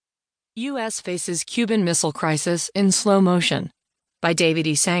U.S. faces Cuban Missile Crisis in Slow Motion by David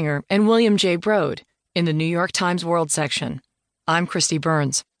E. Sanger and William J. Broad in the New York Times World section. I'm Christy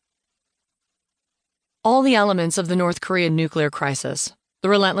Burns. All the elements of the North Korean nuclear crisis, the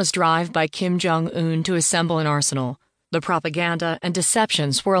relentless drive by Kim Jong-un to assemble an arsenal, the propaganda and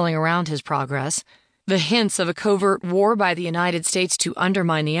deception swirling around his progress, the hints of a covert war by the United States to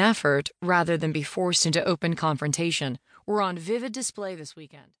undermine the effort rather than be forced into open confrontation, were on vivid display this weekend.